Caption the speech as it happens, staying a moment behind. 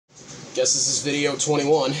Guess this is video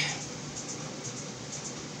 21.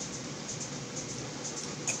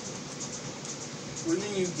 What do you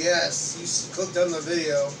mean you guess? You clicked on the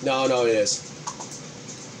video. No, it is.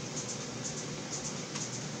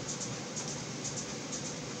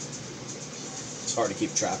 It's hard to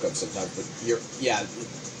keep track of sometimes, but yeah.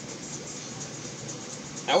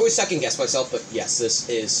 I always second guess myself, but yes, this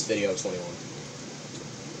is video 21.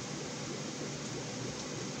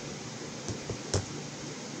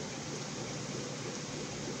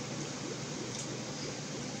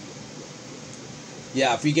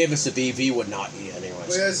 Yeah, if he gave us a B, V would not be anyways.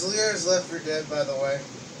 Wait, Zalira's Left 4 Dead, by the way.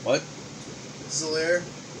 What? Zalira?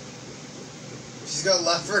 She's got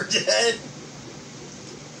Left 4 Dead?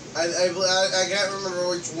 I can't remember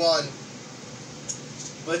which one.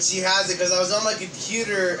 But she has it, because I was on my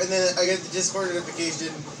computer, and then I get the Discord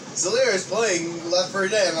notification, Zalira's playing Left 4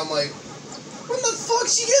 Dead, and I'm like, when the fuck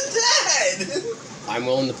she get that? I'm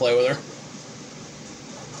willing to play with her.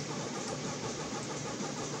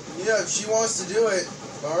 Yeah, if she wants to do it,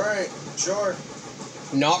 alright, sure.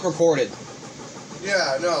 Not recorded.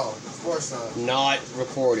 Yeah, no, of course not. Not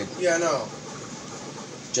recorded. Yeah, no.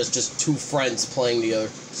 Just two friends playing together,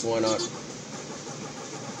 so why not?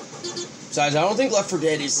 Besides, I don't think Left 4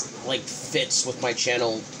 Dead fits with my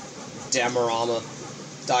channel diorama.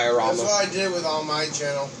 That's what I did with on my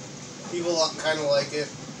channel. People kind of like it.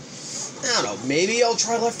 I don't know, maybe I'll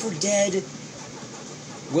try Left 4 Dead.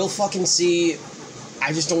 We'll fucking see.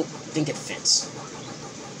 I just don't think it fits.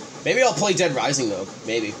 Maybe I'll play Dead Rising, though.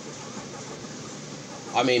 Maybe.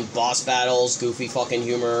 I mean, boss battles, goofy fucking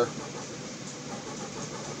humor.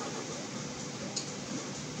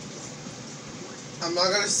 I'm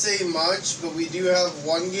not gonna say much, but we do have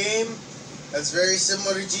one game that's very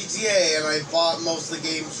similar to GTA, and I bought most of the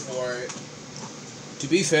games for it. To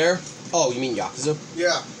be fair... Oh, you mean Yakuza?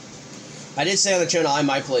 Yeah. I did say on the channel I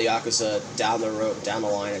might play Yakuza down the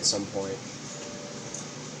line at some point.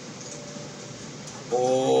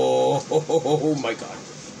 Oh my god.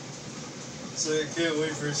 So I can't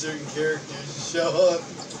wait for certain characters to show up.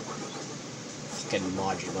 Fucking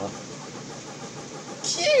Majima.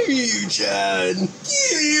 Kiryu-chan!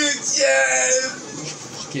 Kiryu-chan!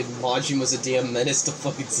 Fucking Majima's a damn menace to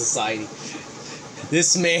fucking society.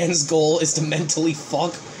 This man's goal is to mentally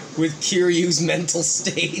fuck with Kiryu's mental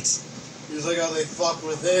state. Just like how they fuck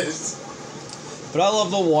with his. But I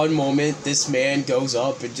love the one moment this man goes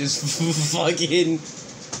up and just fucking...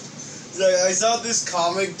 Like, I saw this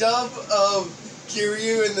comic dub of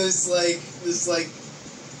Kiryu in this,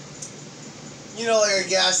 you know, like a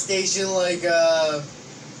gas station, like a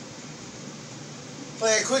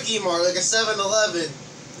Quickie Mart, like a 7-Eleven.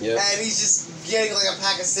 Yeah. And he's just getting, like, a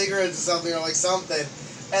pack of cigarettes or something, or, like, something.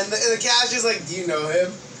 And the cashier's like, do you know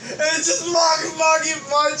him? And it's just mocking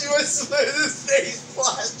Majima's with his face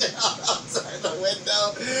flashed out outside the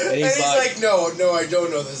window. And he's like, no, I don't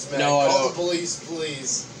know this man. No, Call the police,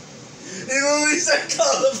 please. He literally said,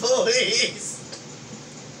 call the police.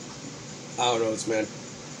 I don't know this man.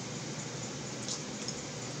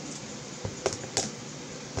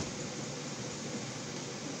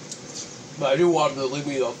 But I do want him to leave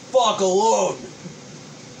me the fuck alone.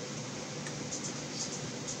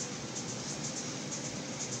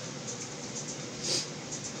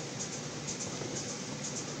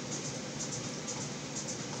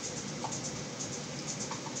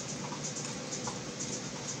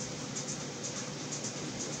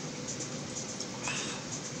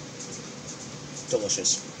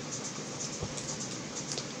 Delicious.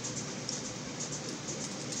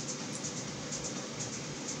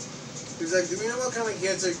 He's like, do we know what kind of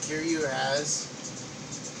cancer Kiryu has?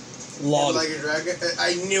 Long. Like a dragon?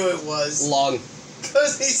 I knew it was. Long.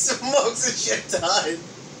 Because he smokes a shit ton.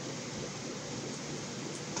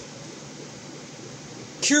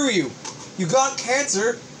 Kiryu, you got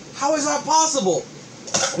cancer? How is that possible?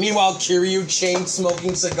 Meanwhile, Kiryu chain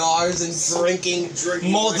smoking cigars and drinking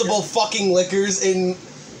multiple fucking liquors in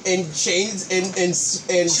chains and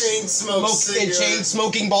chain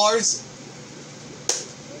smoking bars.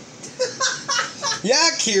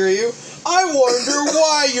 Yeah, Kiryu, I wonder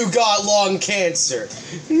why you got lung cancer.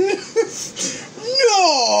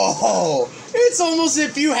 No, it's almost as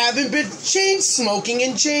if you haven't been chain smoking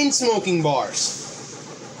in chain smoking bars.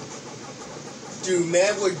 Dude,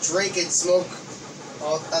 man would drink and smoke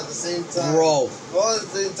all at the same time. Bro. All at the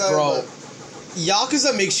same time. Bro.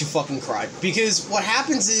 Yakuza makes you fucking cry. Because what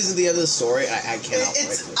happens is, at the end of the story, I cannot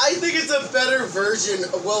wait. I think it's a better version,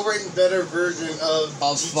 a well-written, better version of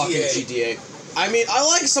GTA. Fucking GTA. I mean, I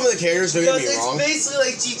like some of the characters, don't get me wrong. Because it's basically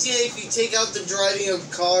like GTA if you take out the driving of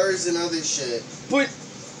cars and other shit. But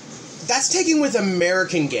that's taken with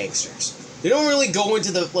American gangsters. They don't really go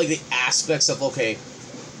into the aspects of, okay,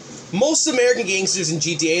 most American gangsters in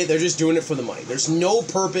GTA, they're just doing it for the money. There's no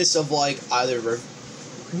purpose of, like, either...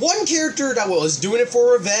 One character that was doing it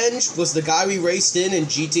for revenge was the guy we raced in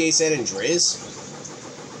GTA San Andreas.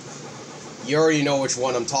 You already know which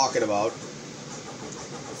one I'm talking about.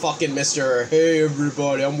 Fucking Mr. Hey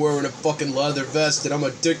everybody, I'm wearing a fucking leather vest and I'm a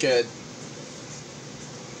dickhead.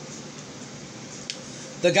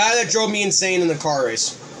 The guy that drove me insane in the car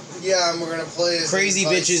race. Yeah, and we're gonna play as crazy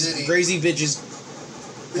Vice bitches, City. Crazy bitches.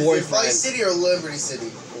 Is it Vice City or Liberty City?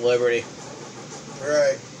 Liberty.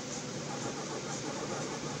 Right.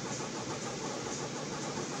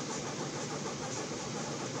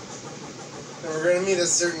 And we're gonna meet a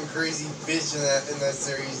certain crazy bitch in that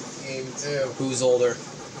series game too. Who's older?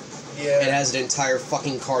 Yeah. It has an entire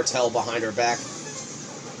fucking cartel behind her back.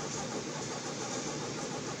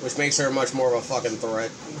 Which makes her much more of a fucking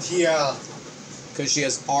threat. Yeah. Because she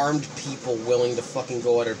has armed people willing to fucking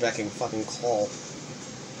go at her beck and fucking call.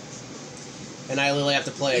 And I literally have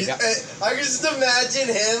to play a guy. I can just imagine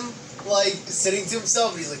him, like, sitting to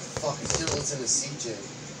himself and he's like, fuck, I should listen to CJ.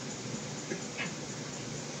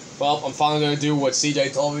 Well, I'm finally gonna do what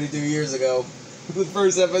CJ told me to do years ago. The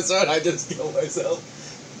first episode, I just killed myself.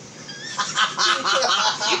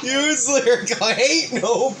 Use lyric. Ain't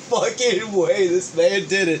no fucking way this man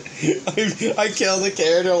did it. I killed the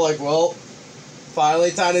character. I'm like, well,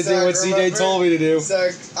 finally time to do what CJ told me to do.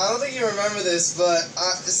 Zach, I don't think you remember this, but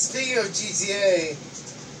speaking of GTA,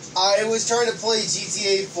 I was trying to play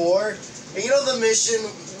GTA 4, and you know the mission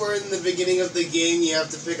where in the beginning of the game you have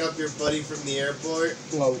to pick up your buddy from the airport?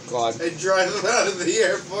 Oh, God. And drive him out of the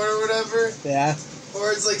airport or whatever? Yeah.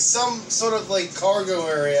 Or it's like some sort of like cargo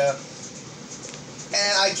area.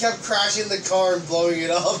 And I kept crashing the car and blowing it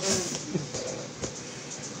up.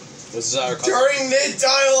 Was that our during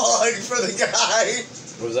mid-dialogue for the guy.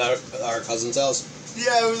 Was that our cousin's house?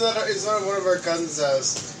 Yeah, it was at one of our cousin's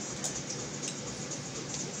house.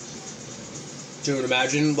 Dude,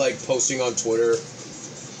 imagine, like, posting on Twitter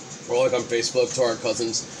or, like, on Facebook to our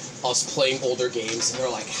cousins, us playing older games, and they're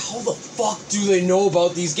like, how the fuck do they know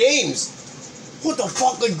about these games? What the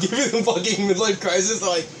fuck? Like, giving them fucking midlife crisis, they're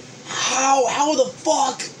like, how? How the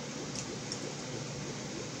fuck?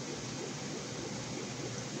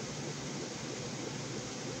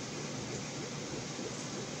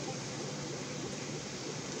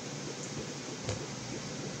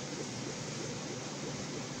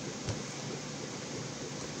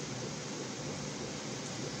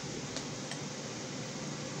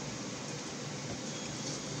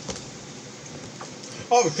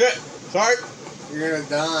 Oh shit, sorry. You're gonna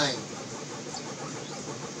die.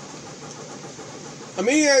 I'm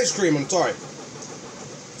eating ice cream, I'm sorry.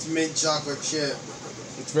 It's mint chocolate chip.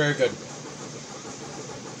 It's very good.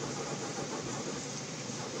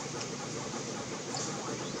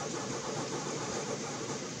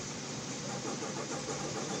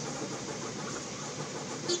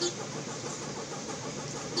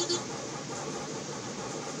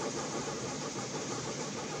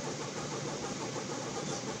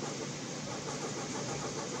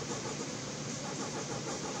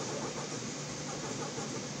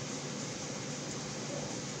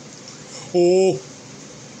 Oh.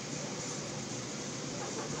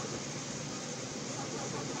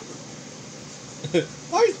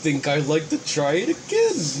 I think I'd like to try it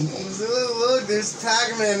again. Look, there's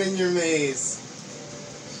Pac-Man in your maze.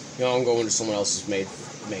 You know, I'm going to someone else's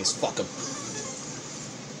maze. Fuck him.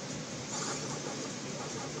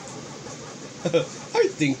 I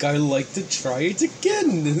think I'd like to try it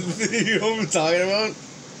again. You know what I'm talking about?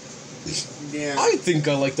 Yeah. I think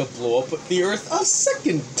I'd like to blow up the Earth a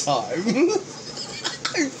second time.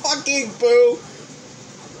 I fucking boo.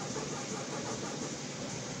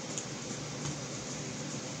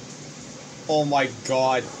 Oh my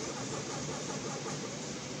god.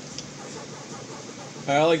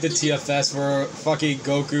 I like the TFS where fucking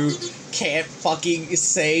Goku can't fucking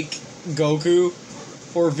say Goku,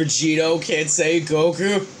 or Vegito can't say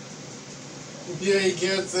Goku. Yeah, you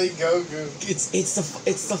can't say Goku.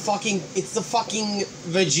 It's the fucking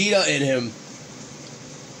Vegeta in him.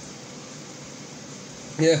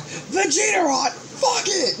 Yeah, Vegeta rot. Fuck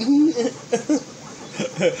it.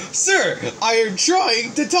 Sir, I am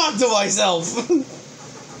trying to talk to myself.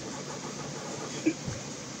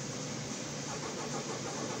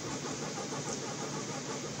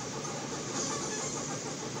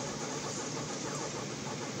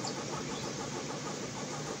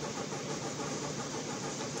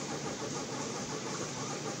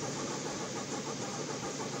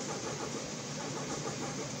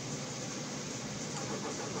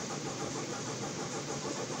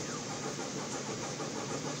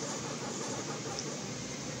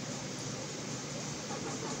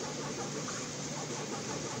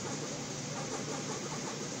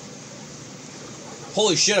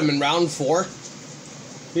 Holy shit, I'm in round 4.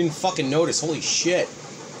 Didn't fucking notice. Holy shit.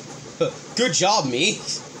 Good job, me.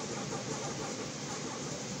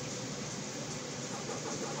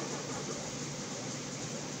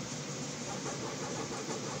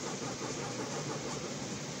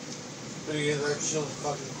 Better get that shit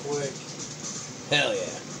fucking quick. Hell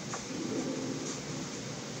yeah.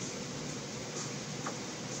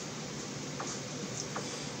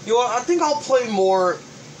 You know what? I think I'll play more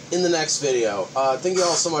in the next video. Thank you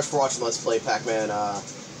all so much for watching Let's Play Pac-Man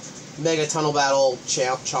Mega Tunnel Battle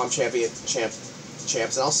Chomp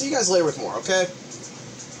Champs, and I'll see you guys later with more, okay?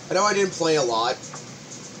 I know I didn't play a lot,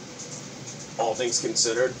 all things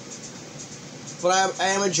considered, but I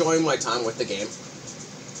am enjoying my time with the game.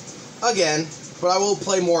 Again, but I will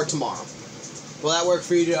play more tomorrow. Will that work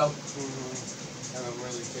for you, Joe? Mm-hmm. I don't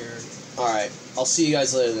really care. Alright, I'll see you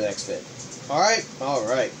guys later in the next vid. Alright?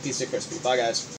 Alright. Peace and crispy. Bye, guys.